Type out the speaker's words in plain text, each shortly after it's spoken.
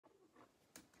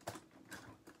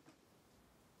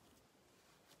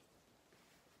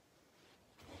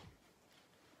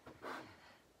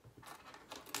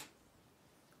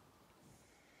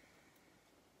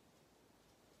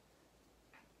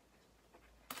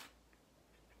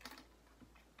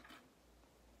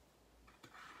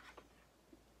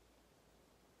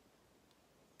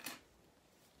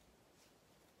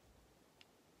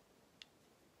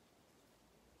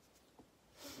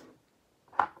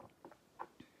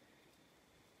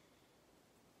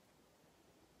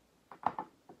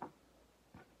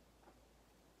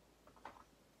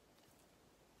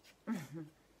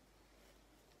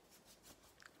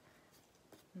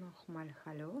Nochmal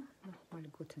Hallo, nochmal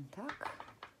guten Tag.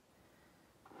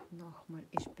 Nochmal,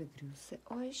 ich begrüße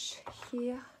euch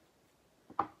hier.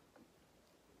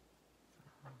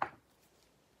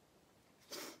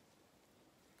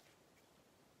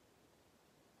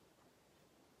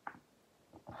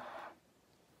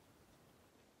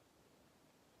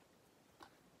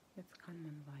 Jetzt kann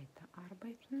man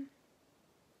weiterarbeiten.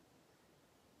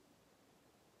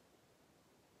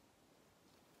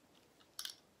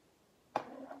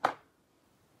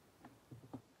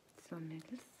 So,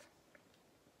 Mädels.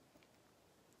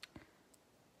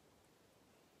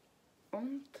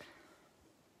 Und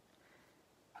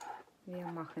wir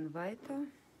machen weiter.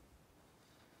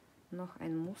 Noch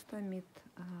ein Muster mit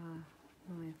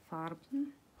neuen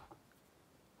Farben.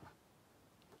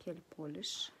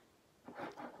 Gelpolish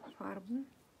Farben.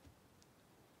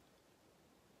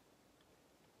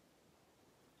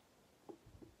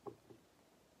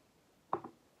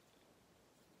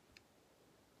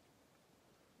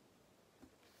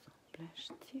 So,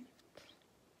 Bleistift.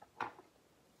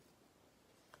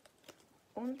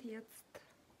 Und jetzt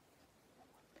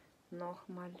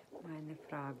nochmal meine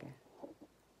Frage.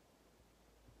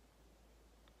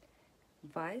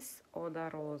 Weiß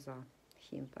oder rosa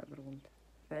Hintergrund?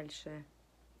 Welche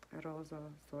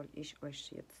rosa soll ich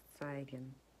euch jetzt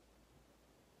zeigen?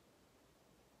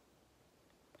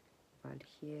 Weil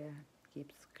hier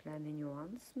gibt es kleine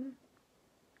Nuancen.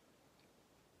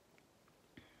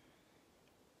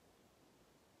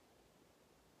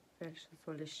 Welche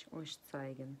soll ich euch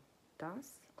zeigen?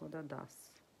 Das oder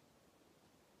das?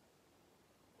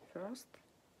 First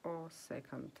or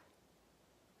second?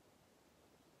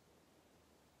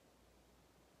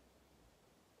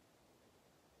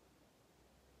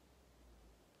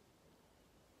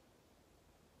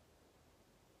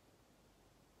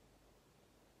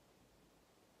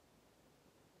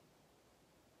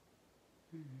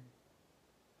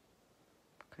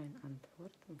 Keine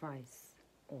Antwort. Weiß.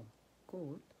 Oh,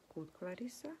 gut. Gut,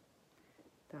 Clarissa.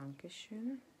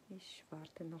 Dankeschön. Ich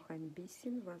warte noch ein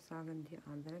bisschen. Was sagen die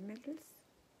anderen Mädels?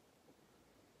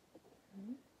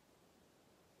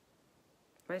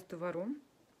 Weißt du warum?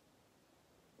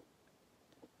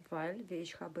 Weil, wie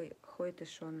ich habe heute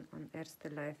schon am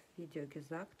ersten Live-Video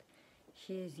gesagt,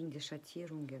 hier sind die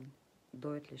Schattierungen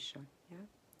deutlicher.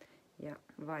 Ja, ja,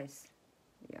 weiß.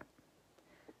 Ja.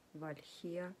 Weil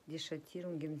hier die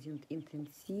Schattierungen sind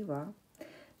intensiver.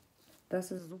 Das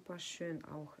ist super schön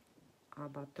auch,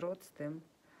 aber trotzdem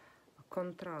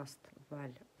Kontrast,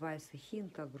 weil weißer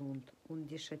Hintergrund und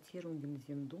die Schattierungen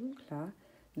sind dunkler.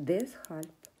 Deshalb,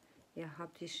 ihr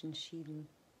habt euch entschieden.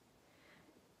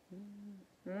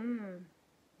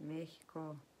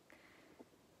 Mexico.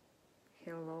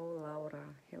 Hello,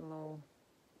 Laura. Hello.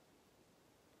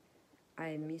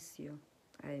 I miss you.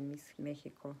 I miss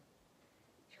Mexico.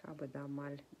 Ich habe da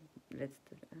mal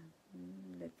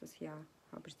letztes Jahr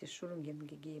habe ich die Schulungen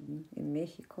gegeben in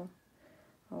Mexiko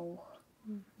auch.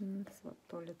 Das war eine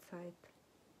tolle Zeit.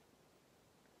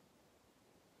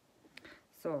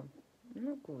 So,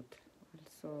 na gut.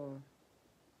 Also,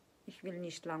 ich will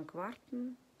nicht lang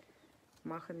warten.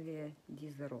 Machen wir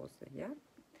diese Rose, ja?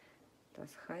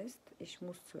 Das heißt, ich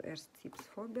muss zuerst Tipps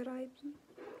vorbereiten.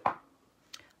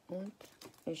 Und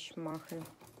ich mache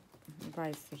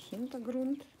weißen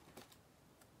Hintergrund.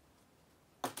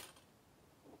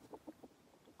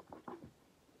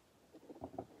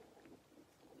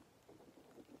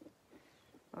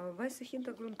 Weißer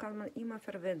Hintergrund kann man immer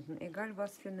verwenden, egal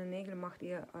was für eine Nägel macht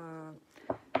ihr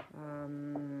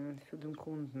für den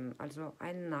Kunden. Also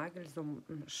einen Nagel, so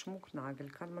einen Schmucknagel,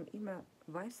 kann man immer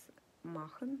weiß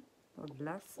machen und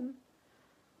lassen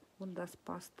und das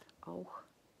passt auch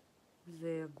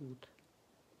sehr gut.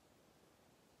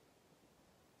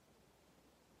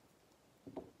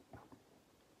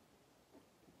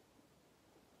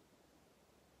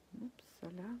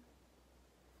 Upsala.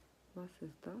 Was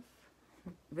ist das?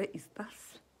 Wer ist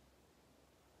das?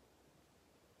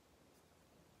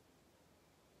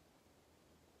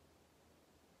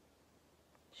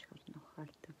 Ich habe noch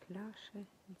alte Flasche,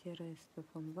 die Reste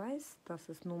von Weiß. Das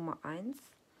ist Nummer 1.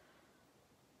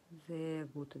 Sehr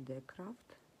gute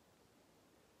Deckkraft.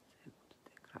 Sehr gute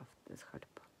Deckkraft. Deshalb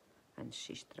eine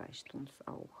Schicht reicht uns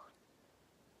auch.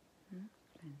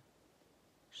 Ein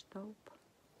Staub.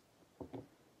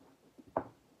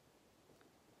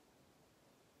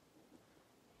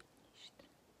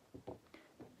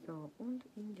 So, und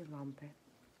in die Lampe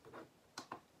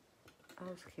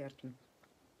aushärten.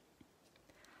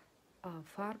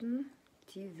 Farben,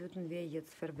 die würden wir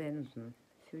jetzt verwenden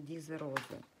für diese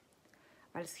Rose.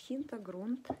 Als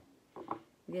Hintergrund,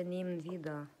 wir nehmen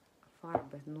wieder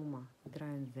Farbe Nummer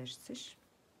 63.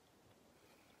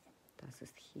 Das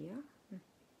ist hier.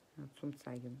 Zum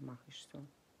Zeigen mache ich so.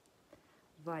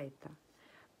 Weiter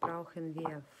brauchen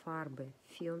wir Farbe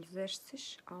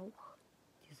 64 auch.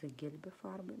 Diese gelbe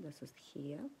Farbe, das ist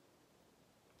hier.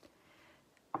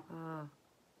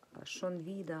 Schon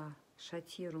wieder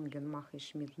Schattierungen mache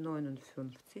ich mit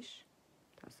 59.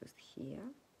 Das ist hier.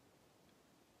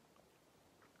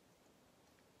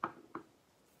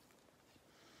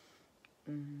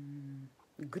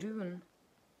 Grün.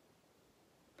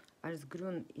 Als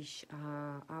Grün, ich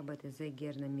arbeite sehr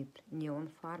gerne mit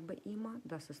Neonfarbe immer.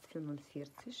 Das ist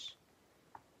 45.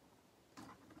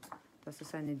 Das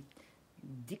ist eine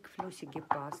dickflüssige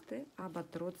Paste, aber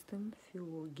trotzdem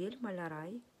für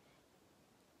Gelmalerei,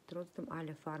 trotzdem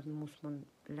alle Farben muss man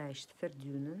leicht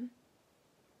verdünnen.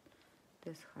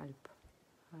 Deshalb,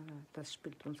 das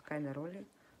spielt uns keine Rolle.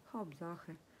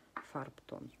 Hauptsache,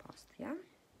 Farbton passt, ja?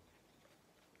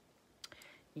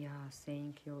 Ja,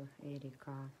 thank you,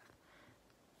 Erika.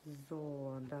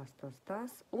 So,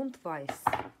 das. Und weiß.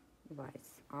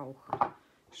 Weiß auch.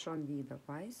 Schon wieder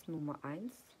weiß, Nummer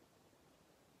 1.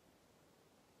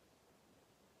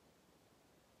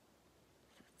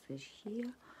 Setze ich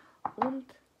hier.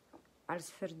 Und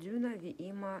als Verdünner wie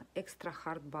immer extra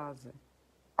Hartbase.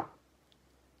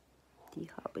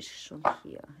 Die habe ich schon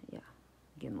hier. Ja,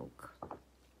 genug.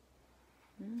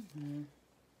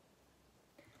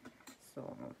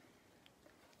 So.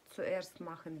 Zuerst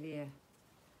machen wir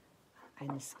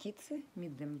eine Skizze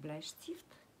mit dem Bleistift,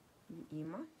 wie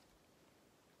immer.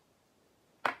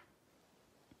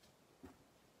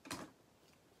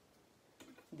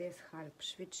 Deshalb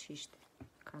Schwitzschicht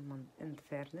kann man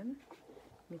entfernen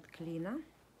mit Cleaner.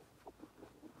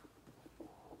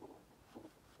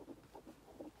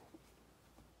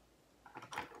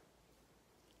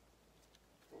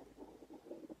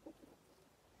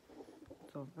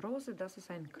 So, Rose, das ist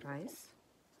ein Kreis.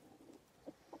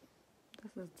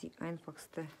 Das ist die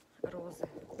einfachste Rose.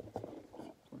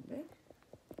 Sekunde.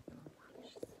 So, mache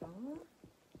ich so.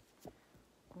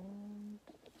 Und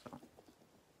so.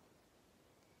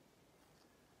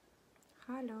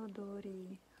 Hallo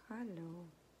Dori. Hallo.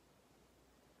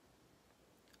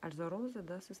 Also Rose,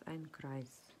 das ist ein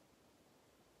Kreis.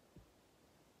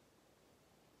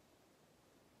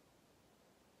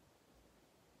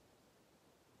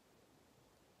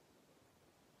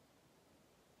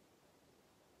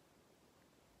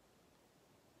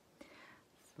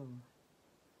 So.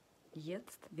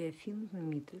 Jetzt wir finden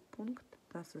Mittelpunkt,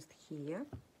 das ist hier.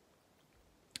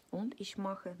 Und ich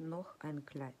mache noch einen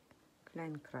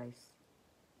kleinen Kreis.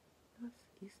 Das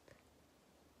ist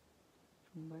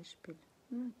zum Beispiel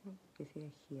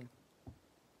ungefähr hier.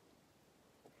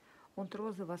 Und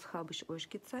Rose, was habe ich euch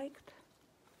gezeigt?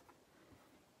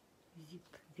 Sieht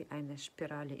wie eine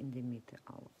Spirale in der Mitte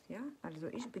aus. Ja? Also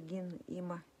ich beginne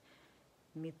immer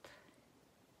mit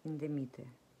in der Mitte.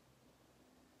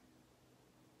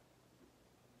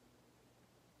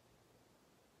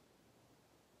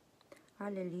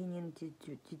 Alle Linien,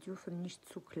 die dürfen nicht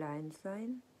zu klein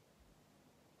sein.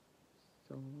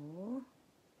 So.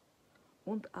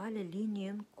 Und alle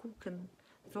Linien gucken,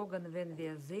 sogar wenn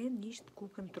wir sehen, nicht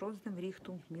gucken, trotzdem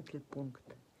Richtung Mittelpunkt.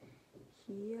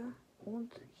 Hier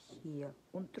und hier.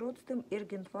 Und trotzdem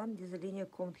irgendwann diese Linie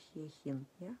kommt hier hin.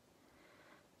 Ja?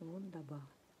 Wunderbar.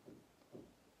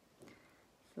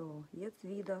 So, jetzt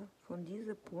wieder von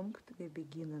diesem Punkt, wir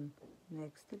beginnen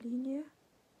nächste Linie.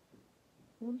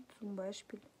 Und zum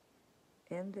Beispiel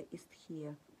Ende ist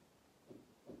hier.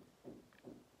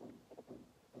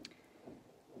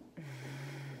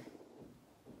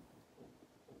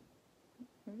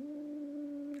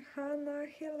 Hannah,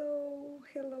 hello,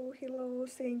 hello, hello,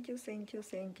 thank you, thank you,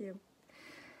 thank you.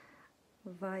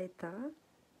 Weiter,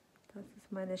 das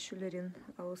ist meine Schülerin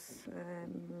aus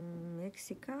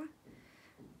Mexiko.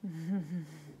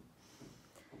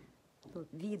 So,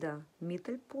 wieder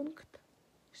Mittelpunkt.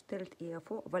 Stellt ihr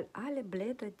vor, weil alle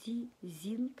Blätter, die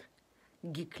sind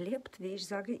geklebt, wie ich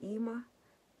sage immer,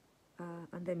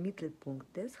 an der Mittelpunkt.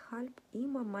 Deshalb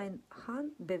immer meine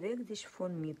Hand bewegt sich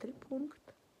von Mittelpunkt.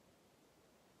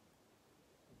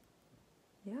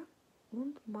 Ja,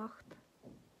 und macht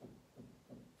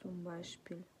zum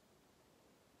Beispiel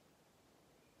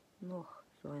noch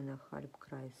so einen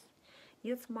Halbkreis.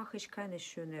 Jetzt mache ich keine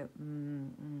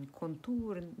schönen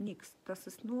Konturen, nichts. Das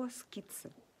ist nur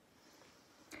Skizze.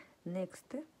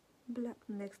 Nächste Blatt,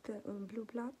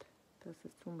 das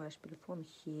ist zum Beispiel von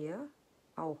hier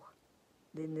auch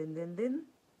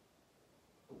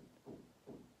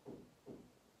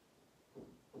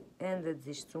ändert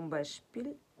sich zum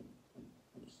Beispiel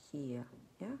hier,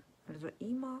 ja, also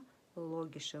immer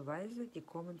logischerweise, die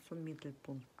kommen zum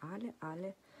Mittelpunkt,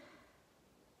 alle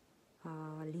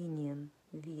Linien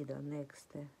wieder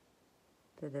nächste.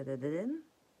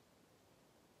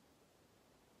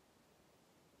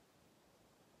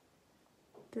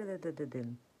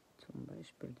 Zum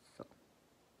Beispiel so.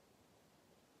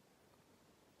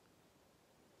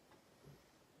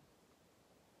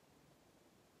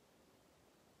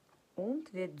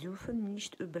 Und wir dürfen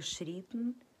nicht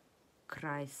überschreiten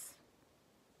Kreis.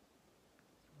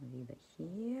 So, wieder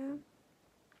hier.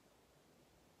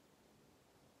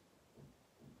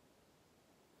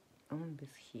 Und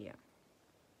bis hier.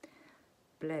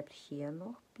 Bleibt hier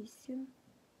noch ein bisschen.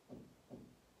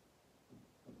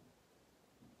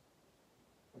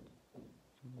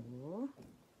 So.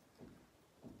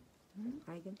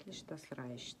 Eigentlich das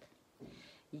reicht.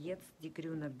 Jetzt die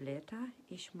grünen Blätter.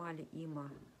 Ich male immer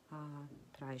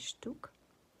 3 Stück.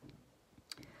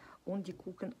 Und die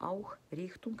gucken auch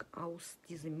Richtung aus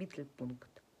diesem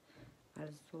Mittelpunkt.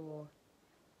 Also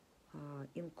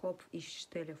im Kopf, ich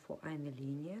stelle vor eine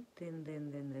Linie,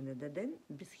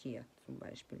 bis hier zum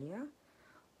Beispiel, ja.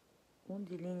 Und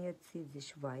die Linie zieht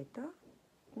sich weiter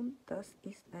und das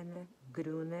ist eine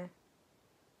grüne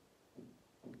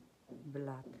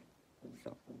Blatt.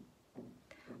 So.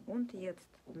 Und jetzt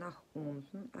nach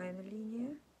unten eine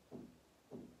Linie.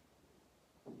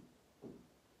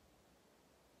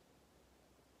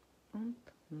 Und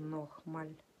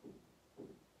nochmal.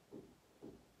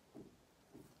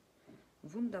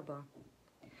 Wunderbar.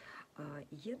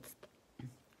 Jetzt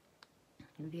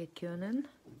wir können,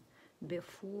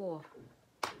 bevor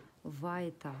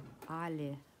weiter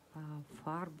alle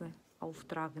Farbe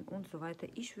auftragen und so weiter,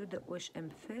 ich würde euch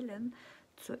empfehlen,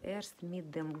 zuerst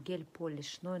mit dem Gel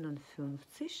Polish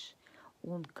 59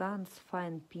 und ganz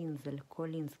fein Pinsel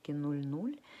Kolinsky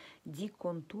 00 die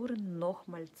Konturen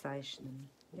nochmal zeichnen.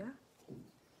 Ja?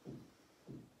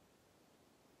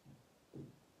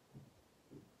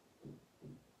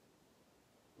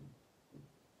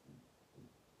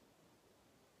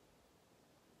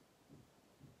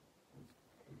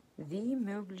 Wie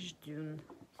möglich dünn.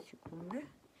 Sekunde.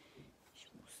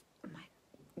 Ich muss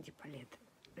die Palette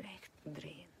leicht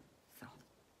drehen. So.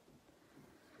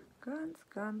 Ganz,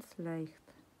 ganz leicht.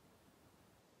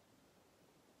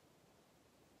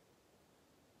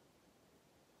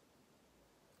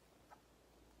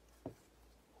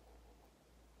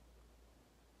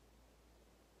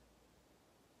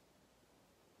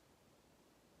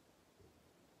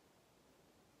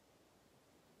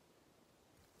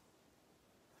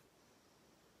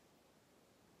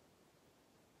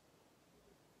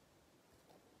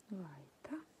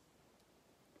 Weiter.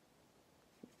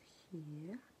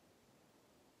 Hier.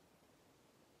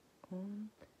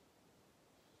 Und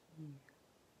hier.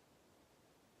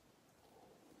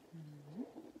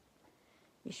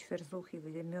 Ich versuche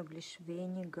wie möglich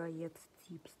weniger jetzt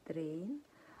Tipps drehen,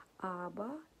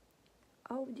 aber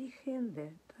auf die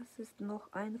Hände, das ist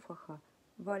noch einfacher,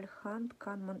 weil Hand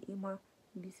kann man immer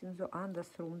ein bisschen so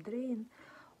andersrum drehen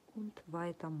und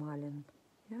weitermalen.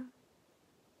 Ja?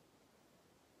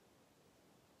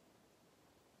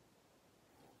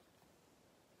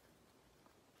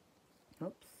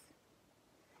 Ups.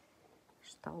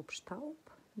 Staub, Staub,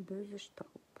 böse Staub.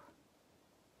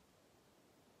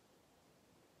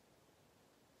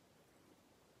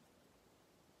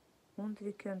 Und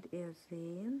wie könnt ihr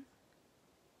sehen,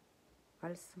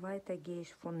 als weiter gehe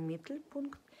ich vom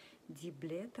Mittelpunkt, die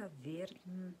Blätter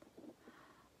werden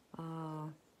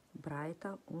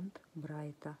breiter und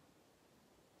breiter.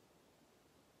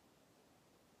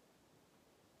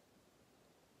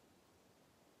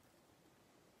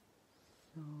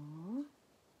 So.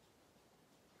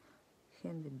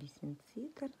 Hände ein bisschen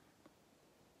zittern.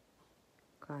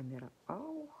 Kamera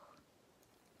auch.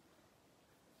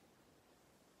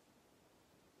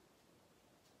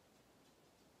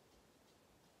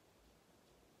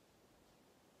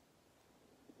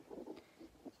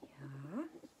 Ja.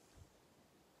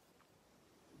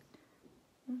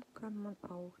 Und kann man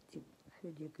auch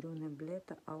für die grünen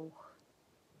Blätter auch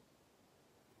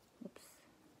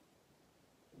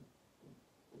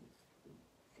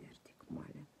fertig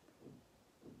malen.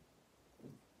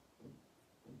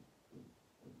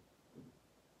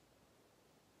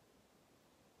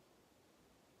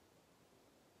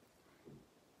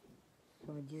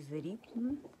 So, diese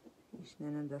Rippen, ich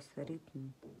nenne das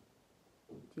Rippen,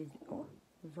 die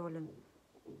sollen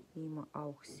immer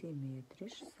auch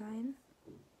symmetrisch sein.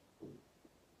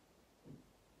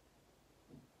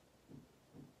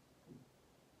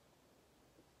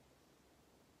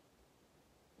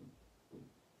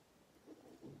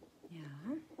 Ja.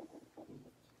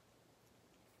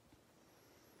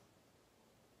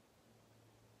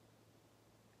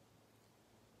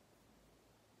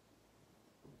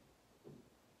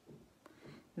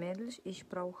 Mädels, ich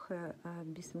brauche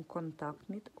ein bisschen Kontakt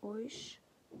mit euch.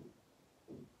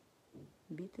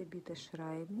 Bitte, bitte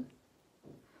schreiben.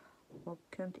 Ob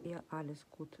könnt ihr alles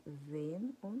gut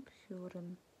sehen und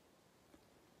hören.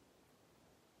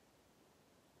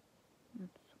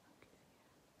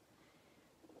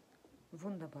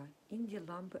 Wunderbar. In die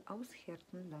Lampe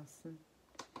aushärten lassen.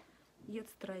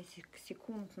 Jetzt 30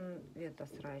 Sekunden wird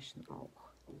das reichen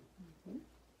auch.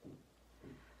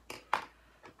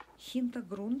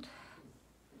 Hintergrund.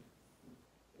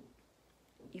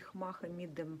 Ich mache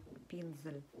mit dem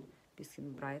Pinsel ein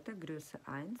bisschen breiter, Größe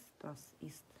 1. Das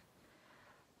ist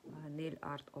Nail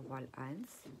Art Oval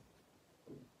 1.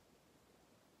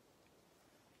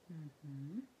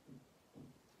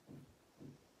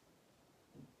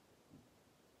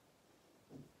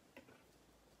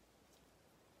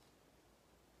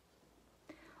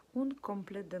 Und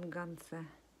komplett den ganzen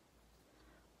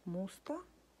Muster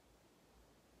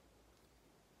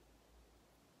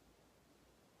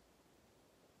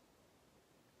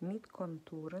mit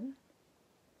Konturen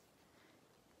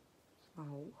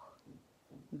auch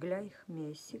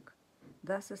gleichmäßig.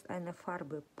 Das ist eine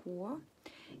Farbe pur.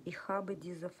 Ich habe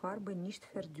diese Farbe nicht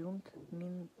verdünnt.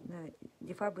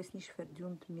 Die Farbe ist nicht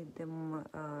verdünnt mit dem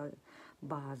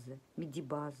Base, mit der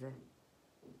Base.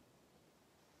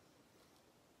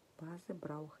 Base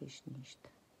brauche ich nicht.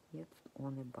 Jetzt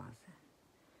ohne Base.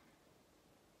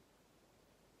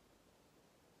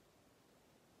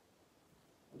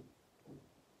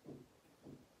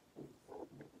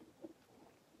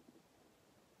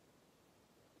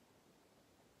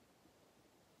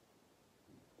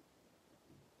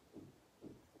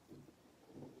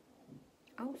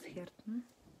 Aushärten.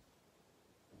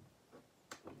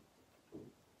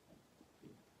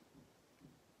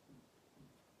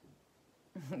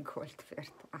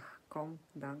 Goldwert. Ach komm,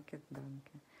 danke,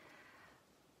 danke.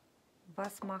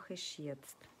 Was mache ich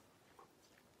jetzt?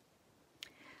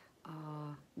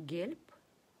 Gelb.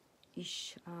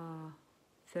 Ich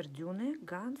verdünne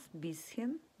ganz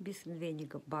bisschen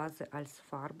weniger Base als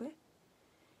Farbe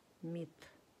mit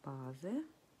Base.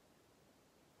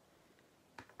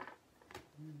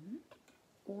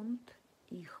 Und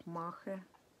ich mache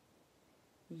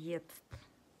jetzt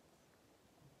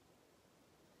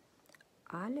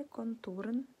alle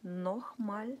Konturen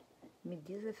nochmal mit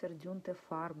dieser verdünnten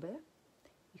Farbe.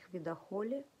 Ich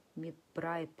wiederhole mit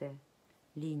breiten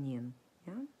Linien.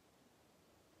 Ja?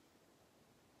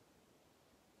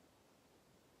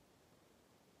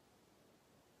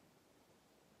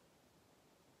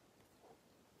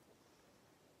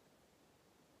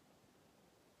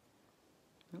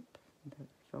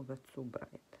 Sogar zu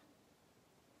breit.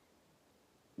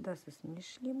 Das ist nicht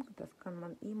schlimm, das kann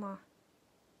man immer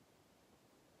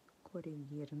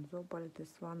korrigieren. Sobald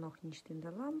es war noch nicht in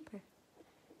der Lampe.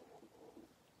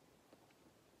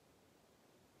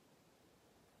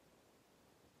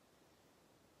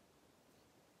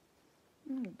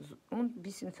 Und ein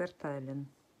bisschen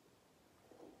verteilen.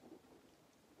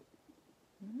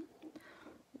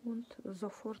 Und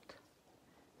sofort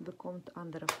bekommt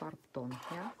andere Farbton.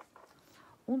 Ja?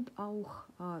 Und auch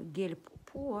Gelb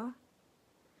pur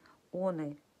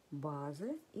ohne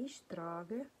Base. Ich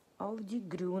trage auf die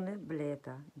grünen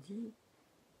Blätter. Die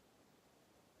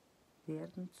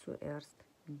werden zuerst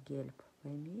gelb bei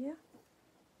mir.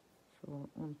 So,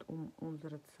 und um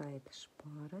unsere Zeit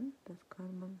sparen, das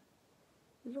kann man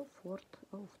sofort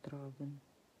auftragen.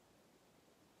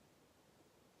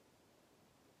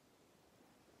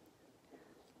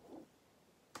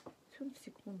 Fünf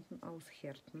Sekunden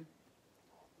aushärten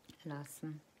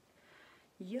lassen.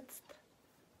 Jetzt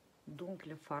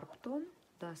dunkle Farbton,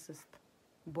 das ist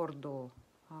Bordeaux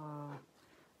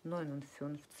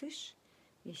 59.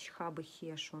 Ich habe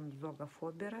hier schon sogar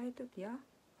vorbereitet, ja,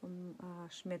 von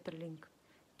Schmetterling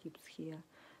gibt es hier.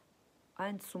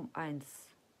 1:1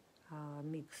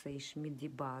 mixe ich mit der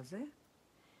Base.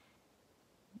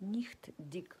 Nicht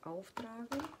dick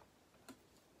auftragen,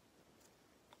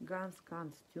 ganz,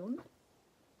 ganz dünn.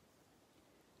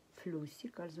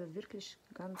 Flüssig, also wirklich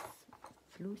ganz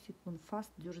flüssig und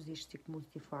fast durchsichtig muss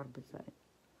die Farbe sein.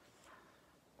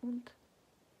 Und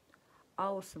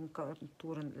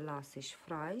Außenkonturen lasse ich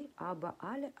frei, aber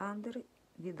alle anderen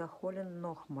wiederholen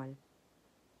nochmal.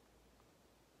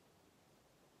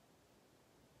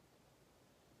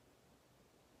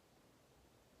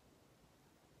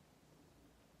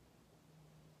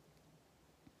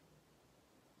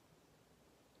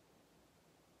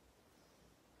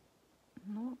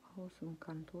 Nur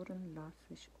Außenkonturen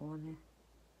lasse ich ohne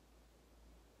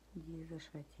diese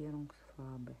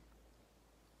Schattierungsfarbe.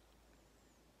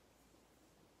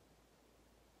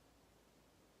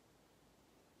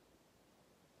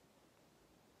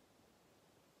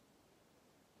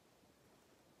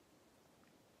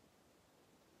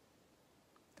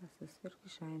 ist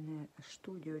wirklich ein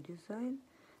Studio-Design.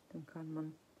 Dann kann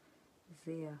man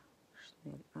sehr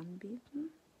schnell anbieten.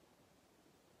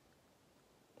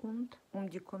 Und um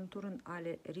die Konturen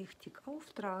alle richtig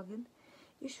auftragen,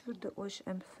 ich würde euch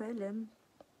empfehlen,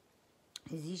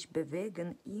 sich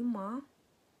bewegen immer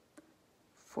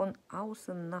von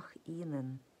außen nach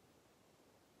innen.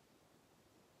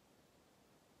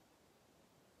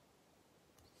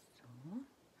 So.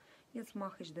 Jetzt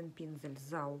mache ich den Pinsel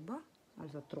sauber,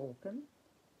 also trocken.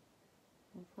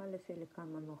 Auf alle Fälle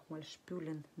kann man noch mal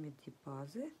spülen mit der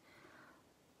Base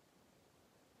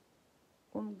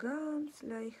und ganz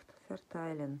leicht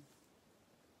verteilen.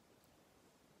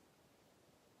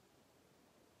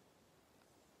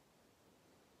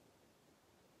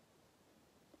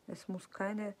 Es muss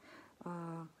keine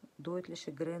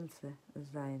deutliche Grenze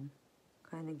sein,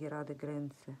 keine gerade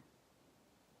Grenze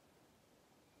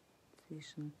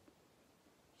zwischen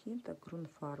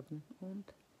Hintergrundfarben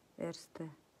und erste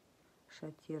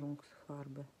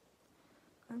Schattierungsfarbe.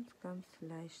 Ganz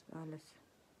leicht alles.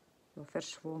 So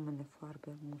verschwommene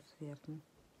Farbe muss werden.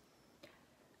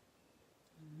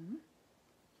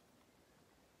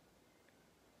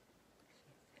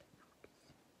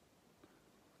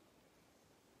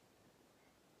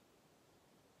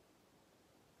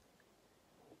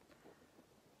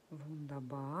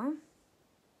 Wunderbar. Ein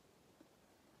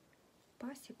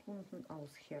paar Sekunden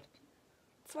aushärten.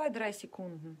 2-3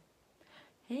 Sekunden.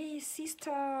 Hey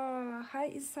sister,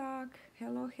 hi Isaac,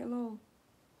 hello, hello.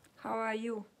 How are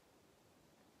you?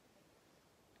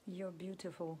 You're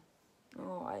beautiful.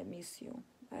 Oh, I miss you.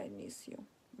 I miss you.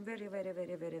 Very, very,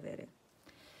 very, very, very.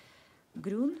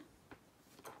 Grün.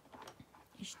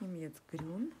 Ich nehme jetzt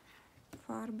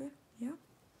Grünfarbe, ja.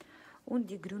 Und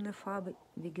die grüne Farbe,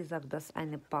 wie gesagt, das ist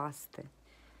eine Paste.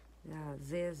 Ja,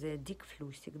 sehr, sehr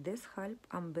dickflüssig. Deshalb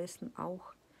am besten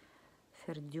auch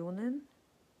verdünnen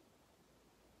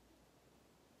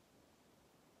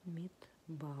mit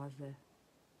Base.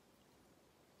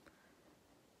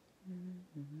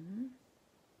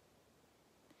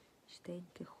 Ich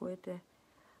denke, heute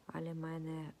alle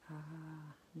meine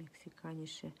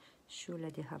mexikanische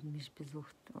Schüler, die haben mich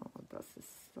besucht. Oh, das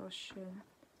ist so schön.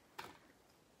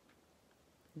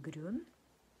 Grün.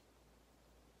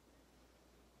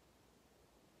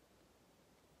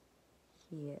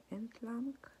 Hier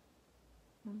entlang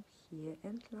und hier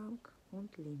entlang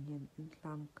und Linien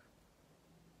entlang.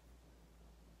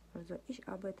 Also ich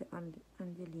arbeite an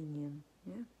die Linien.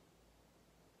 Ja?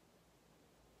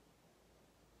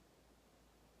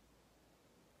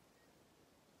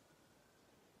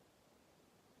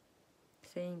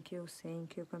 Thank you,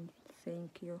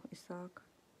 Isaac.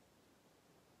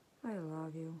 I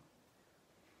love you.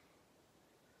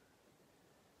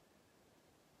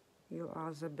 You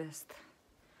are the best.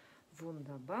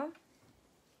 Wunderbar.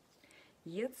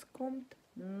 Jetzt kommt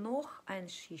noch eine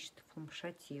Schicht von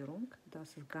Schattierung.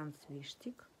 Das ist ganz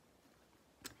wichtig.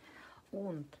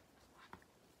 Und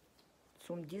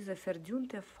zum diese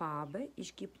verdünnte Farbe,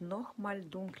 ich gebe nochmal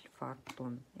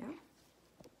Dunkelfarbton. Ja?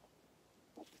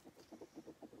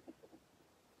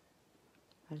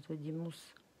 Also die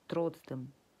muss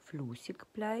trotzdem flüssig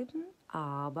bleiben,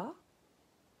 aber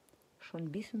schon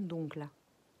ein bisschen dunkler.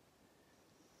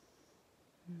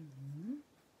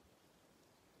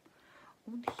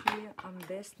 Und hier am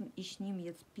besten, ich nehme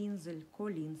jetzt Pinsel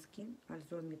Kolinsky,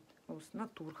 also aus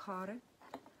Naturhaare,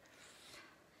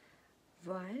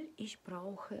 weil ich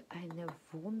brauche eine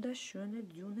wunderschöne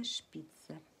dünne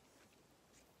Spitze.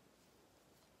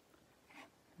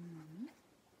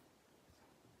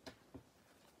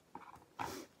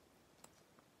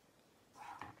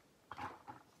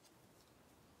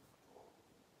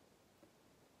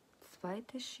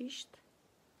 Zweite Schicht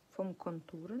vom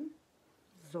Konturen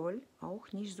soll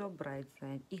auch nicht so breit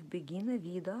sein. Ich beginne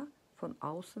wieder von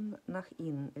außen nach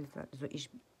innen, also ich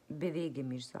bewege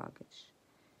mich, sage ich.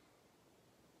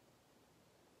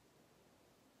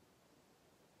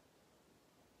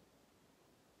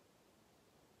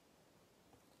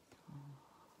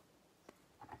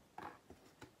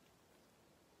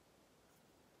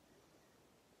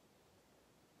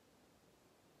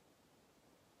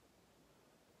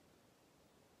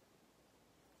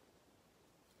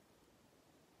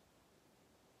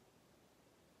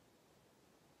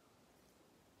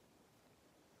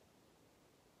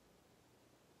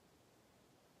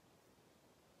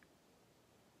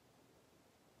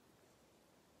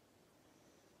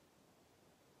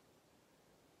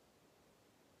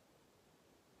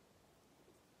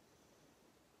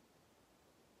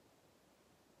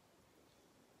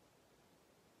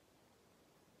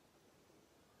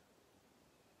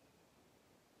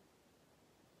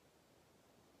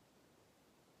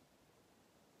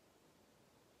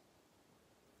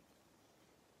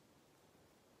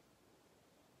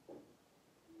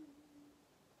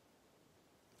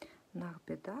 Nach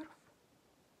Bedarf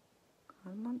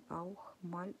kann man auch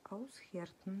mal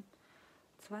aushärten.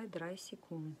 2-3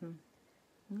 Sekunden,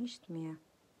 nicht mehr.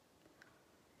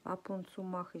 Ab und zu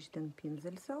mache ich den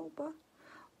Pinsel sauber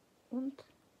und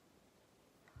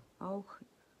auch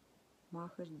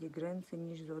mache ich die Grenze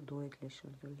nicht so deutlich,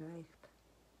 also leicht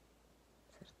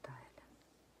verteilen.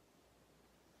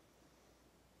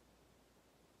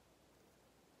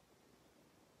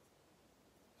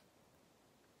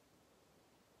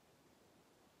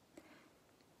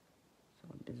 So,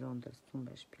 besonders zum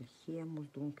Beispiel hier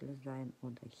muss dunkel sein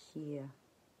oder hier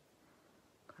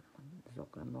kann man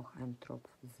sogar noch einen Tropf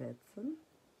setzen.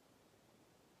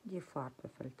 Die Farbe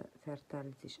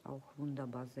verteilt sich auch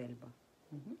wunderbar selber.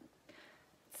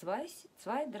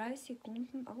 2-3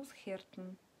 Sekunden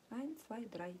aushärten. 1, 2,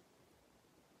 3.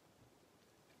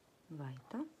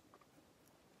 Weiter.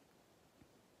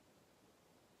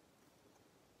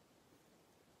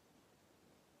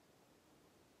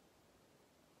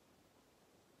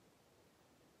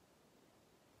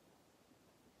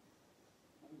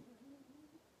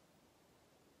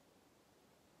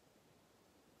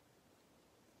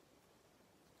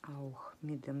 Auch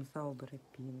mit dem sauberen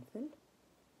Pinsel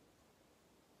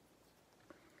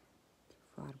die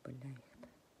Farbe leicht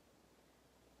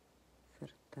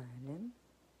verteilen.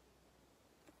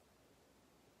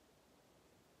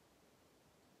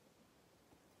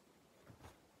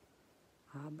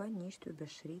 Aber nicht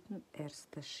überschritten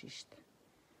erste Schicht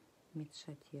mit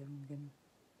Schattierungen.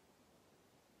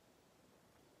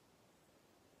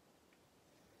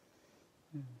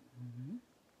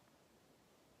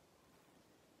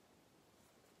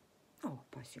 Auch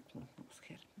ein paar Sekunden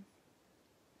aushärten.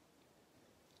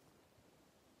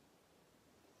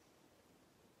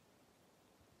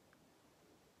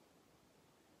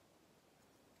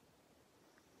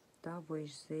 Da, wo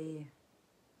ich sehe,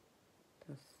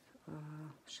 dass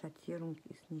Schattierung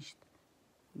ist nicht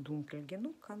dunkel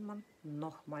genug, kann man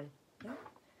nochmal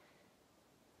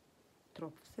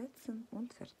Tropf setzen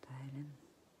und verteilen.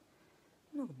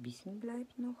 Noch ein bisschen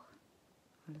bleibt noch.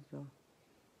 Also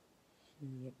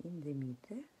hier in der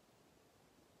Mitte.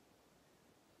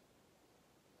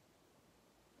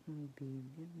 Und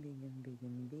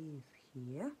biegen bis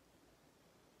hier.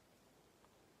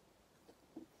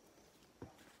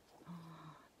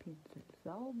 Pinsel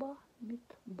sauber mit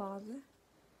Base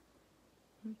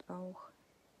und auch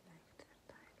leicht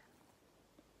verteilen.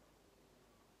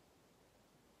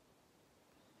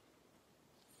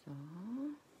 So.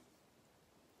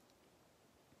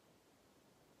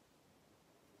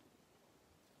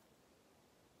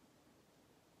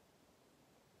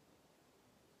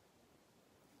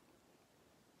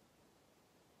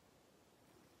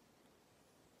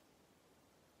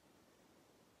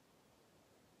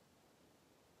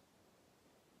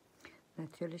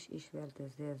 Natürlich, ich werde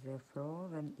sehr, sehr froh,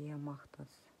 wenn ihr macht das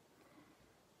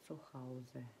zu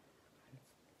Hause.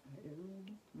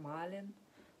 Üben, malen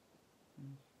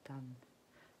und dann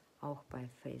auch bei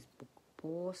Facebook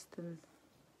posten.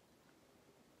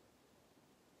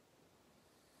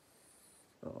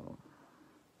 So.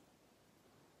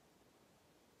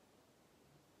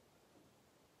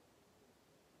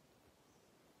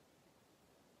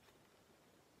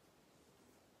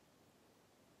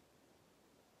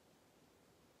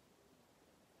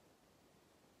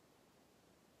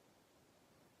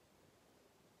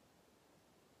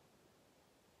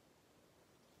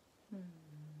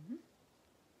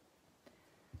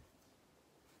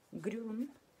 Grün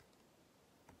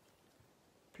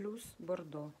plus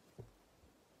Bordeaux.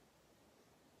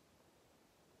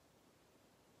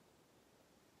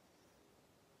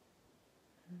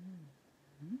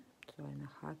 So eine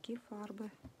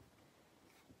Khaki-Farbe.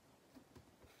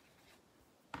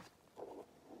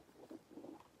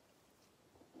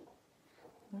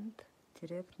 Und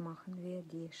direkt machen wir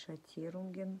die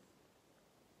Schattierungen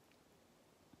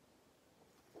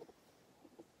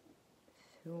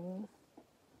für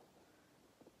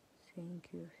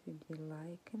Thank you für die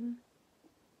Liken.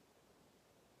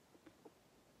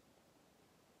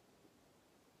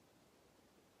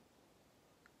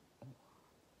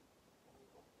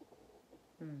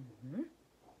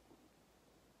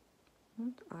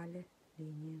 Und alle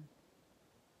Linien.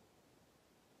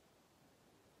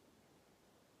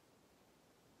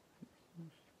 Es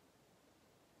muss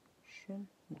schön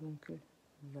dunkel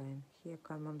sein. Hier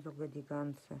kann man sogar die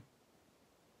ganze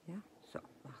so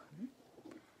machen.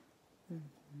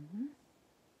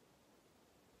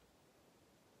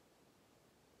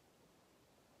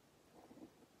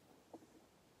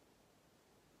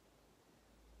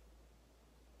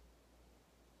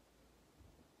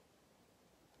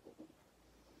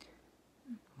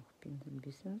 Auch bin ein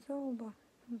bisschen sauber.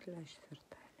 und gleich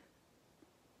verteilen.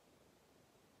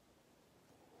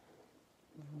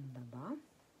 Wunderbar.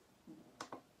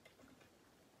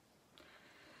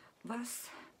 Was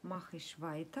mache ich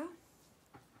weiter?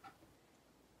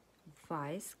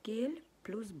 Weißgel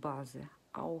plus Base,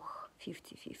 auch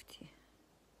 50-50.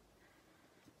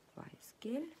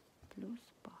 Weißgel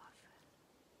plus Base.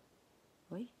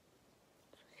 Ui,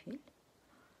 zu viel.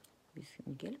 Ein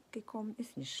bisschen gelb gekommen,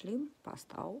 ist nicht schlimm,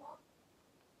 passt auch.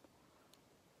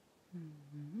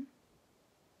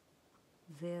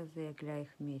 Sehr, sehr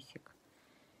gleichmäßig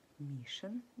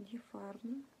mischen die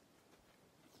Farben.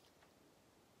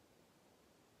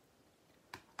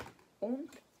 Und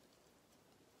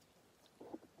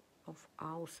auf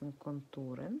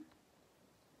Außenkonturen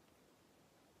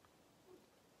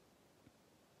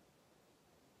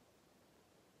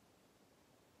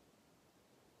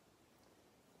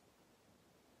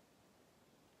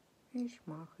ich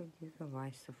mache diese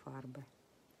weiße Farbe.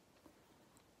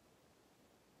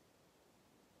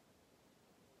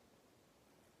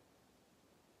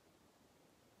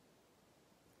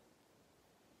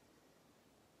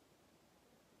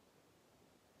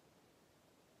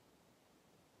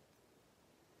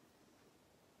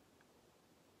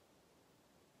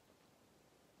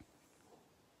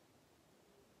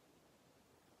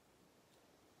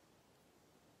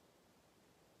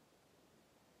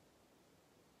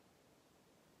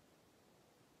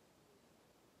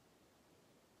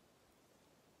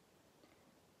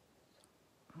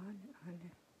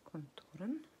 Alle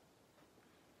Konturen.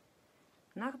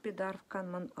 Nach Bedarf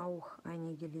kann man auch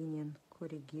einige Linien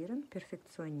korrigieren,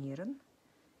 perfektionieren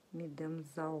mit dem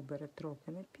sauberen,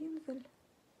 trockenen Pinsel.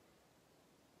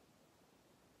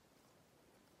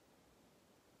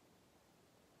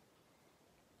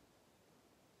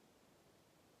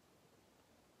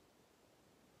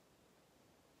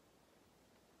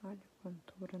 Alle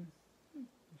Konturen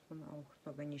muss man auch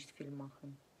sogar nicht viel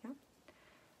machen. Ja?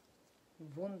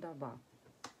 Wunderbar.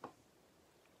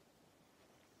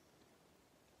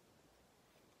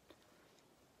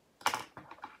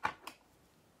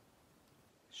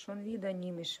 Schon wieder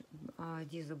nehme ich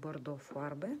diese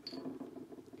Bordeaux-Farbe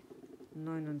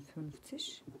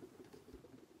 59.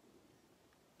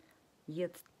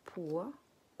 Jetzt pur,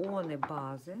 ohne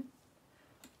Base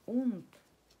und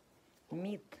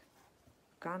mit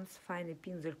ganz feine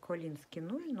Pinsel Kolinsky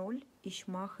 00. Ich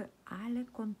mache alle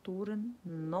Konturen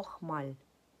nochmal.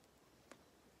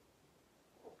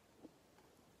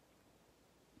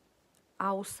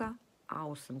 Außer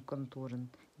Außenkonturen.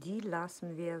 Die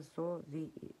lassen wir so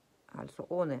wie, also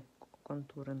ohne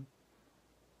Konturen.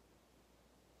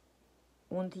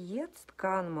 Und jetzt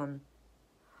kann man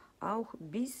auch ein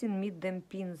bisschen mit dem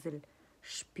Pinsel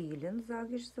spielen,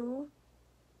 sage ich so.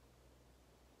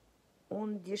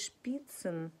 Und die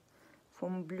Spitzen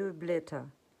vom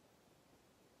Blühblätter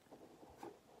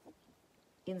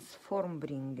ins Form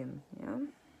bringen. Ja?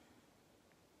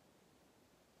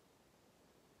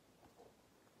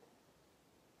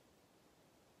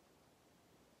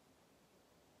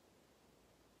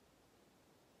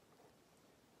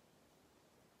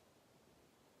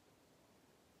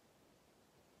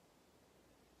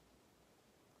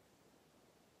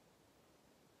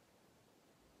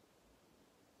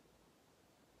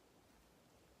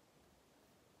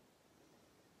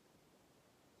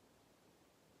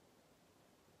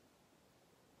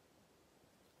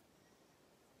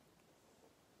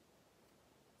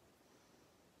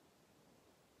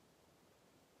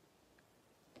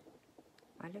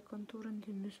 Alle Konturen,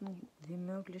 die müssen wie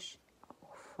möglich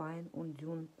auch fein und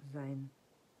dünn sein.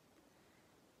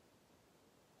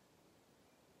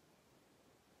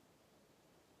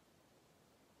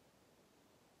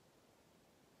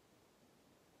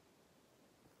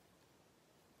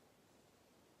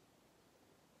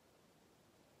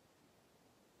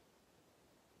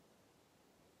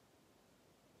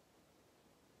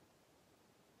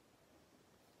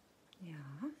 Ja.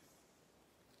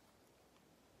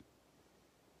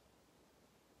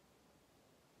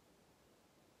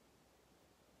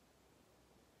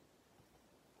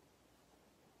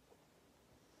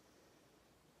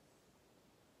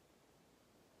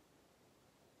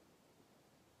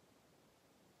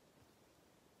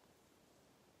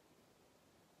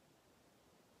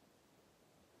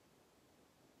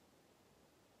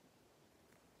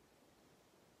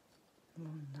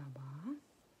 Wunderbar.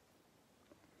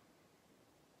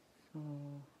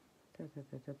 So.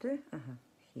 Aha,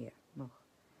 hier noch.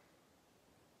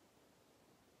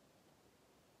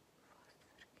 Fast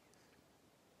vergessen.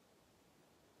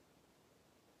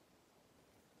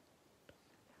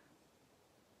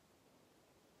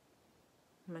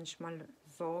 Manchmal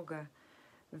sogar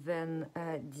wenn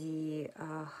die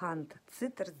Hand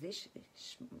zittert sich,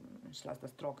 ich lasse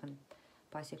das trocken, ein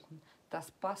paar Sekunden,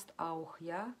 das passt auch,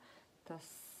 ja,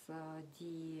 dass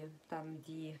dann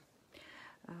die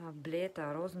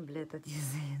Blätter, Rosenblätter, die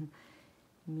sehen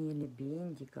mir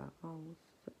lebendiger aus.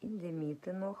 So, in der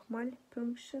Mitte nochmal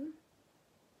Pünktchen.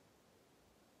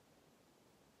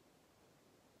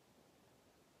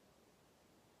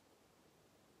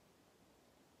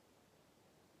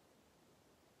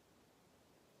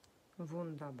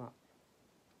 Wunderbar.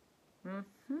 Mhm.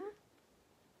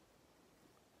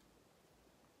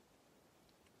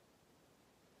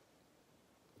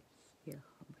 Hier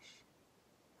habe ich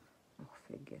noch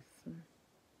vergessen.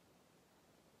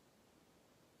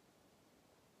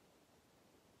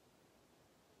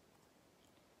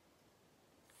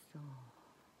 So.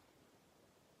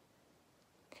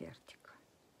 Fertig.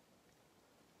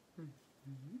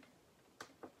 Mhm.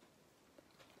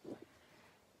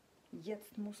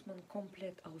 Jetzt muss man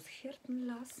komplett aushärten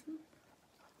lassen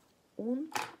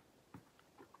und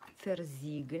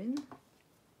versiegeln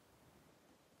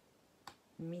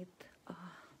mit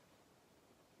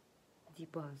die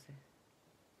Base,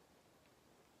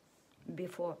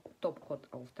 bevor Topcoat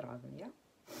auftragen, ja?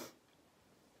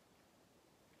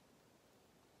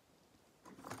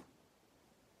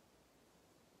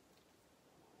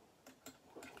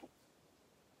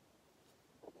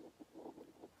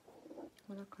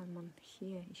 Oder kann man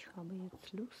hier, ich habe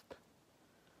jetzt Lust,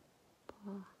 ein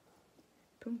paar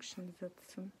Pünktchen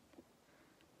setzen.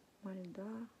 Mal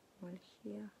da, mal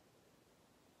hier.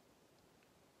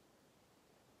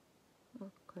 Oh,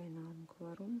 keine Ahnung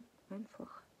warum.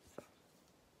 Einfach so.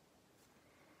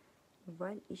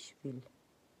 Weil ich will.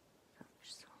 Sag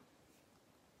ich so.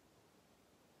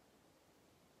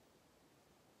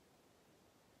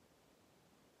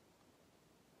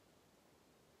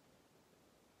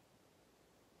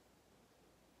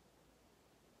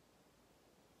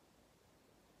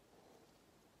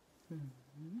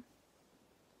 Mhm.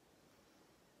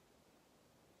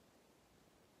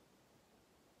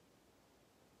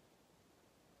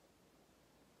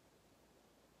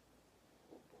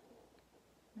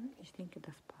 Ich denke,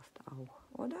 das passt auch,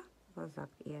 oder? Was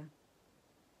sagt ihr?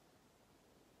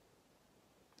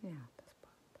 Ja, das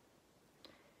passt.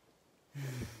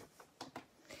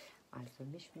 Also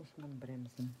mich muss man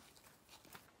bremsen.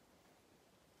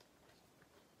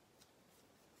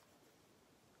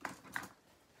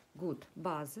 Gut,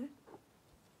 Base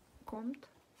kommt.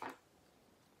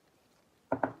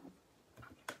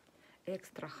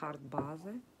 Extra hart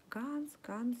Base. Ganz,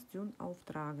 ganz dünn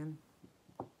auftragen.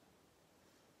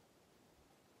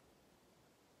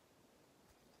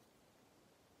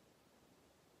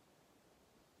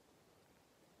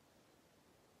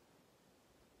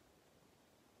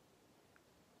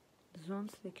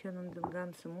 Sonst wir können das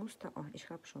ganze Muster, oh, ich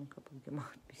habe schon kaputt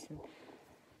gemacht, ein bisschen.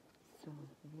 So,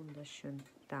 wunderschön.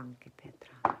 Danke,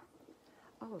 Petra.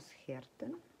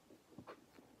 Aushärten.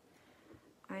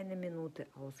 1 Minute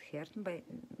aushärten.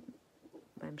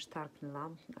 Beim starken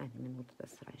Lampen 1 Minute,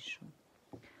 das reicht schon.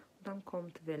 Und dann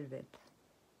kommt Velvet.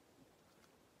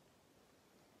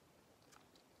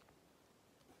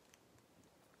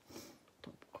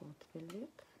 Topcoat Velvet.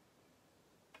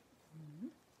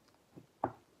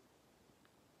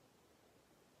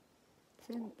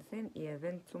 Seht ihr,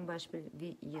 wenn zum Beispiel,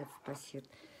 wie jetzt passiert,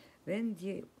 wenn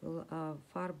die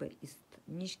Farbe ist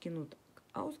nicht genug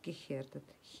ausgehärtet,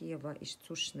 hier war ich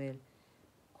zu schnell,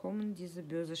 kommen diese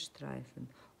bösen Streifen.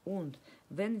 Und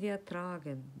wenn wir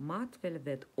tragen Matt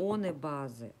Velvet ohne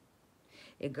Base,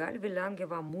 egal wie lange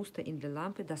war Muster in der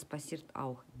Lampe, das passiert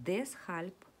auch.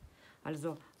 Deshalb,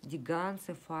 also die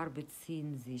ganze Farbe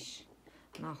zieht sich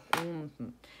nach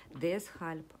unten.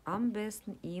 Deshalb am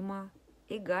besten immer,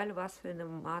 egal was für eine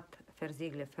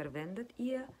Mattversiegler verwendet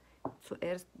ihr,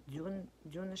 zuerst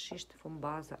dünne Schicht von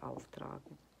Base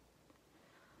auftragen.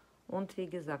 Und wie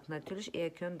gesagt, natürlich, ihr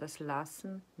könnt das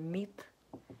lassen mit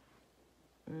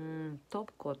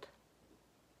Topcoat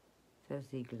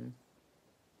versiegeln.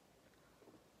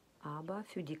 Aber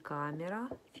für die Kamera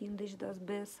finde ich das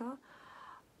besser.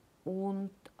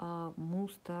 Und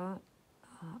Muster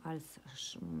als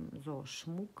so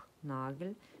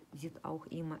Schmucknagel sieht auch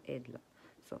immer edler.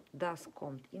 So, das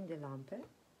kommt in die Lampe.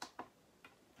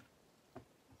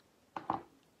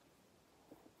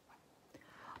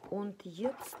 Und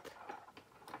jetzt,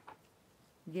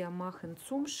 wir machen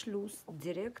zum Schluss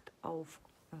direkt auf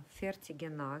fertige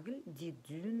Nagel die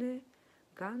dünne,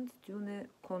 ganz dünne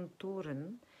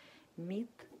Konturen mit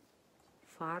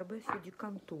Farbe für die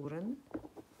Konturen,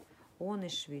 ohne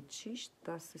Schwittschicht.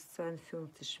 Das ist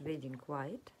 52 Wedding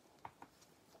White.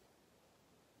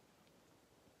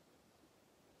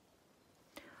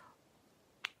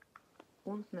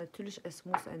 Und natürlich, es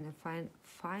muss eine fein,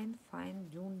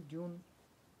 dünn,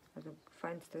 also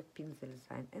feinster Pinsel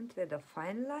sein. Entweder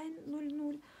Feinline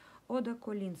 00 oder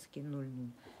Kolinsky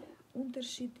 00.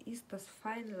 Unterschied ist, dass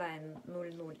Feinline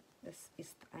 00, das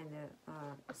ist eine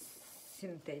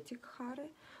Synthetikhaare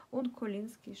und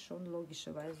Kolinsky schon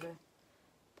logischerweise,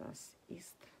 das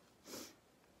ist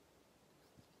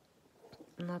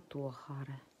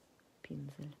Naturhaare,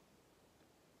 Pinsel.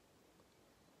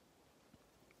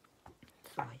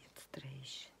 So, jetzt drehe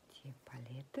ich die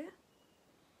Palette.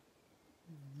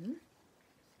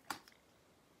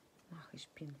 Mache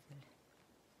ich Pinsel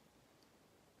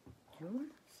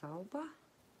dünn, sauber.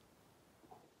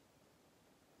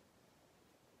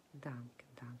 Danke,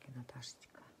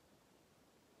 Nataschka.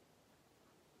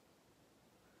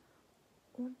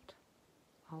 Und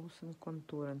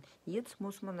Außenkonturen. Jetzt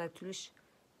muss man natürlich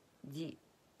die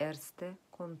erste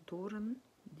Konturen,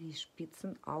 die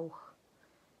Spitzen auch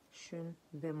schön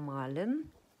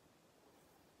bemalen.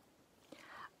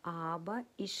 Aber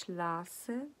ich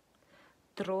lasse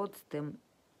trotzdem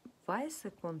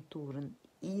weiße Konturen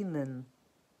innen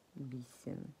ein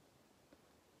bisschen.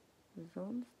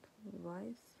 Sonst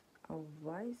weiß auf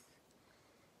weiß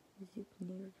sieht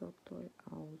nicht so toll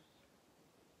aus.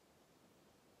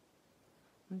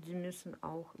 Und sie müssen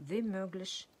auch wie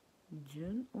möglich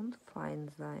dünn und fein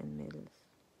sein, Mädels.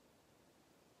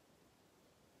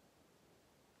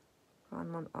 Kann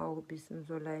man auch ein bisschen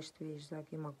so leicht, wie ich sage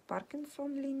immer,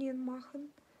 Parkinson-Linien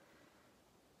machen.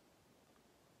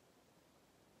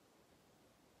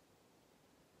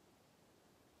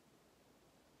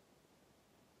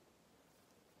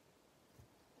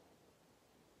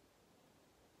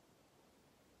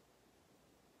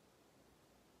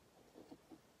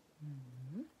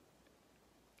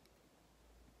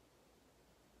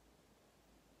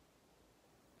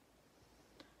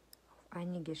 Auf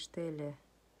einige Stellen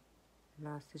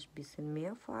lasse ich ein bisschen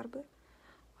mehr Farbe,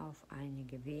 auf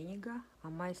einige weniger.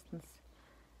 Am meisten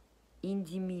in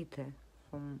die Mitte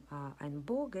von einem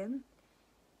Bogen.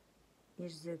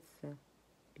 Ich setze ein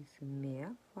bisschen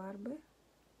mehr Farbe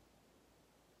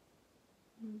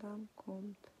und dann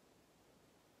kommt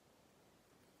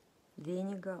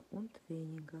weniger und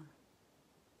weniger.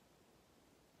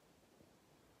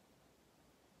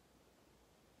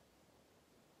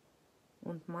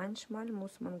 Und manchmal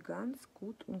muss man ganz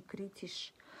gut und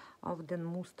kritisch auf den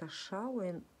Muster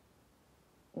schauen,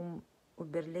 um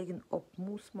überlegen, ob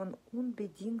muss man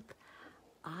unbedingt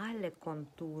alle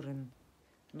Konturen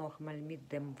nochmal mit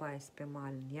dem Weiß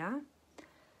bemalen, ja?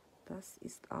 Das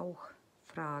ist auch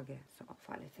Frage. So, auf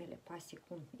alle Fälle ein paar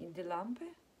Sekunden in die Lampe.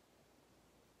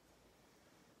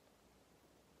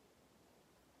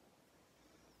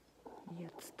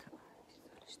 Jetzt, wie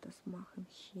soll ich das machen?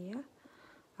 Hier.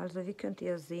 Also wie könnt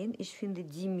ihr sehen, ich finde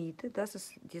die Mitte, das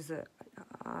ist diese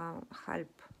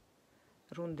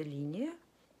halbrunde Linie,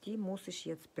 die muss ich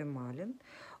jetzt bemalen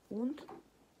und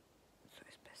so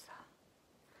ist besser.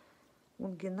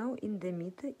 Und genau in der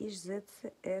Mitte, ich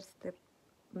setze erste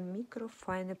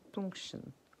mikrofeine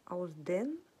Pünktchen, aus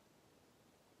denen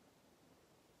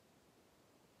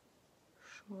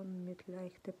schon mit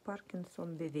leichten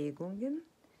Parkinson-Bewegungen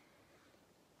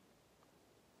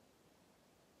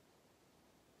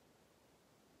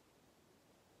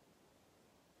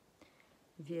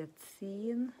wir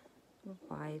ziehen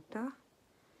weiter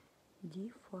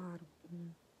die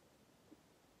Farben.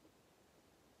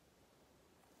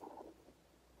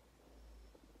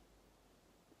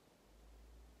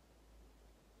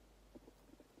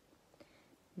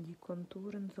 Die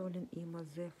Konturen sollen immer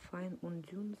sehr fein und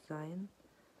dünn sein.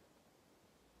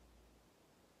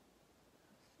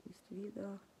 Das ist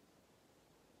wieder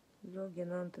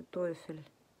sogenannter Teufel,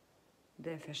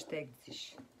 der versteckt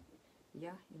sich.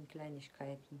 Ja, in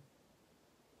Kleinigkeiten.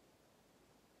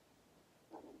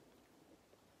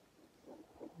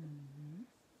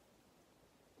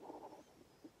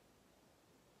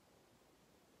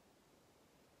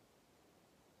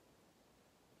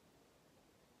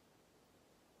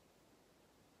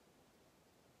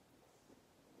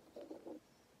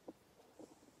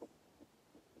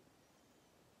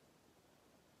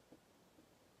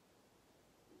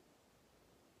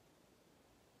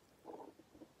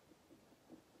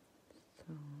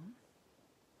 So.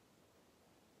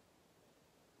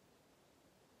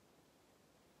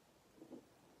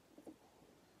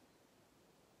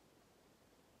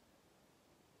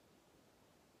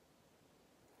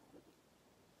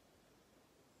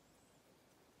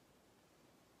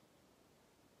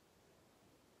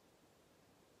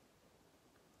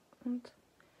 Und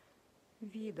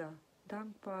wieder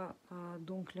dankbar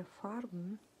dunkle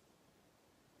Farben.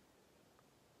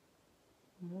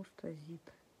 Muster sieht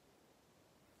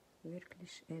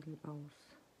wirklich edel aus.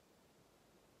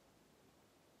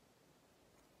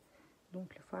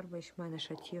 Dunkle Farbe, ich meine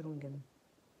Schattierungen.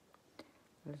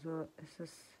 Also es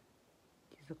ist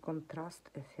dieser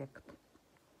Kontrasteffekt.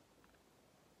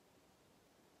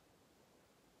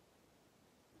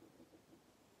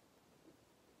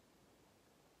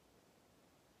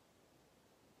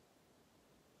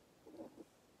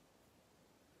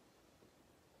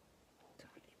 So,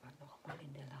 lieber nochmal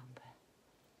in der Lampe.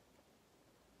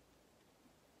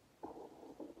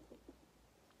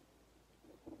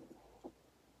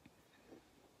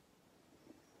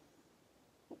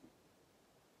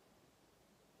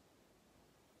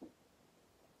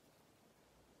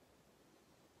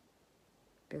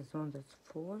 Besonders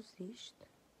Vorsicht,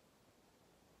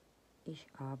 ich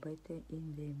arbeite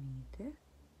in der Mitte,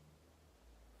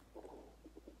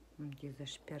 um diese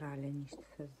Spirale nicht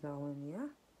versauen, ja?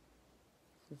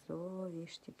 So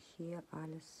wichtig hier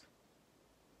alles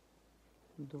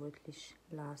deutlich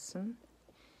lassen,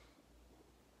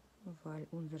 weil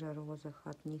unsere Rose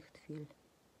hat nicht viel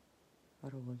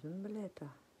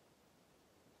Rosenblätter.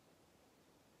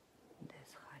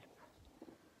 Deshalb.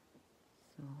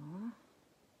 So.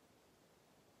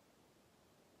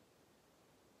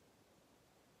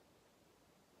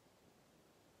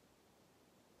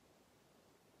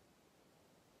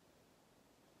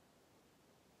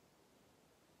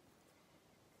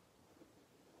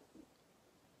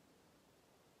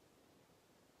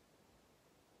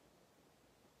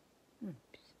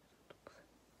 Bisschen Tupf.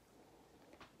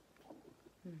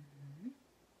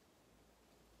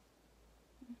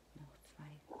 Noch 2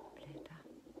 Blätter.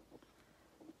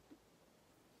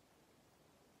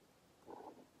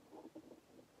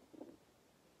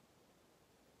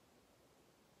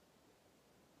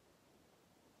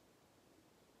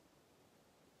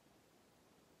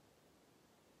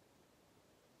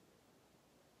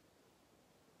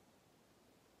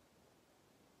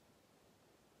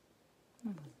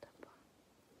 Wunderbar.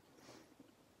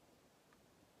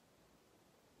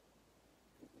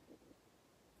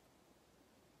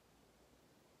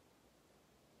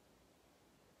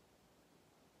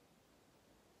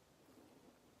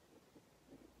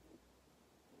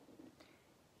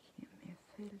 Hier mir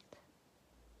fehlt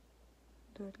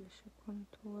deutliche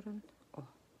Konturen. Oh,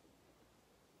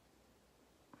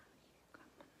 hier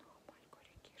kann man nochmal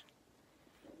korrigieren.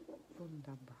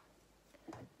 Wunderbar.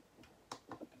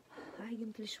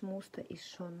 Eigentlich Muster ist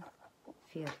schon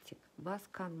fertig.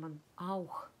 Was kann man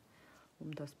auch,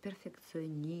 um das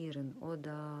perfektionieren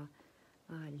oder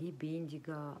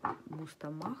lebendiger Muster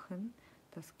machen?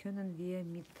 Das können wir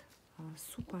mit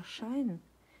Superschein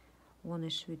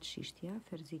ohne Schwitzschicht, ja,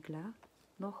 Versiegler,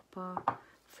 noch ein paar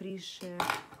frisches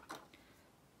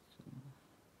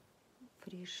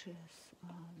so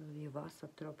wie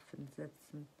Wassertropfen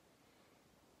setzen.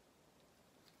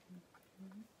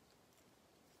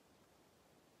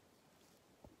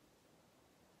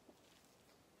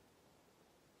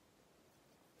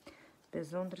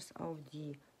 Besonders auf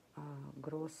die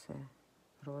großen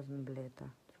Rosenblätter,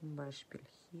 zum Beispiel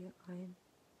hier ein.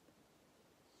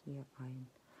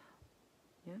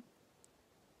 Ja?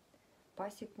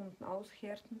 Paar Sekunden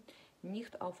aushärten,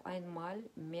 nicht auf einmal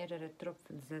mehrere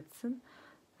Tropfen setzen,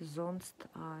 sonst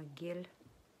Gel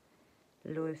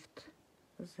läuft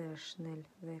sehr schnell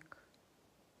weg.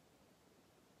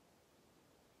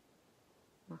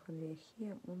 Machen wir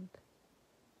hier und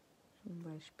zum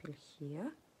Beispiel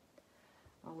hier.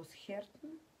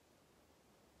 Aushärten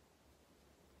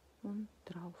und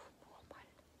drauf nochmal.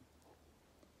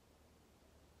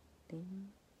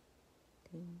 Ding,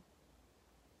 ding.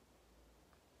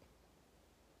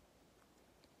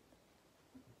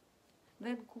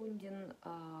 Wenn Kundin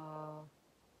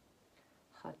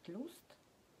hat Lust,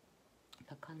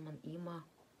 da kann man immer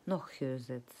noch höher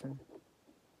setzen.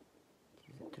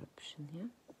 Diese Tröpfchen hier.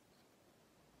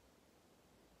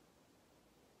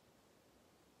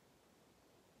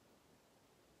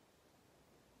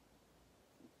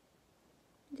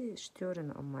 Die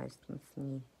stören am meisten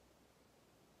nie.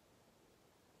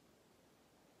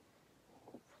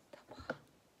 Wunderbar.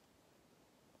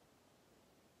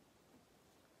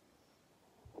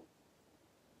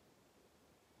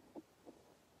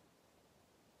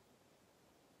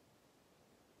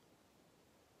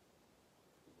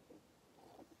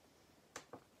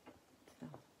 So.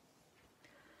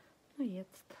 Na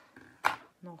jetzt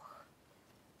noch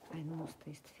ein Muster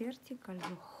ist fertig.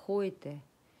 Also heute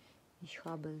ich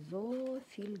habe so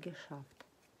viel geschafft.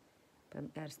 Beim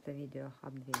ersten Video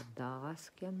haben wir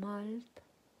das gemalt.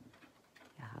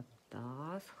 Wir haben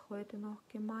das heute noch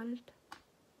gemalt.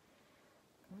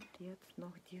 Und jetzt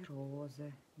noch die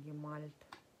Rose gemalt.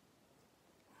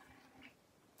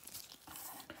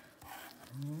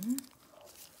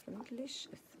 Hoffentlich,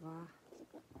 es war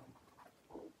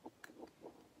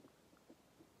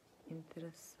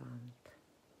interessant.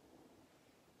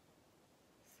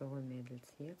 So,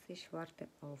 Mädels, jetzt ich warte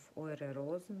auf eure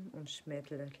Rosen und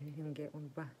Schmetterlinge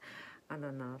und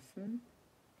Ananasen.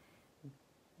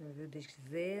 Da würde ich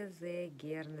sehr, sehr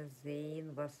gerne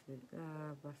sehen, was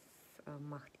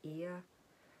macht ihr.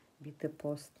 Bitte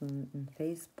posten in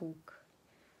Facebook.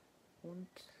 Und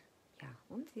ja,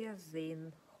 und wir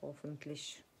sehen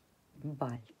hoffentlich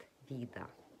bald wieder.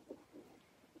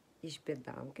 Ich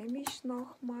bedanke mich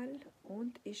nochmal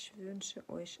und ich wünsche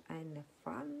euch einen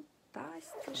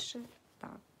fantastischen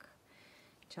Tag.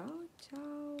 Ciao,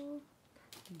 ciao.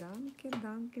 Danke,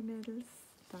 danke, Mädels.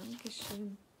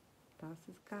 Dankeschön. Das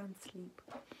ist ganz lieb.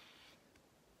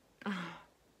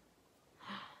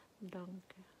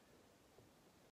 Danke.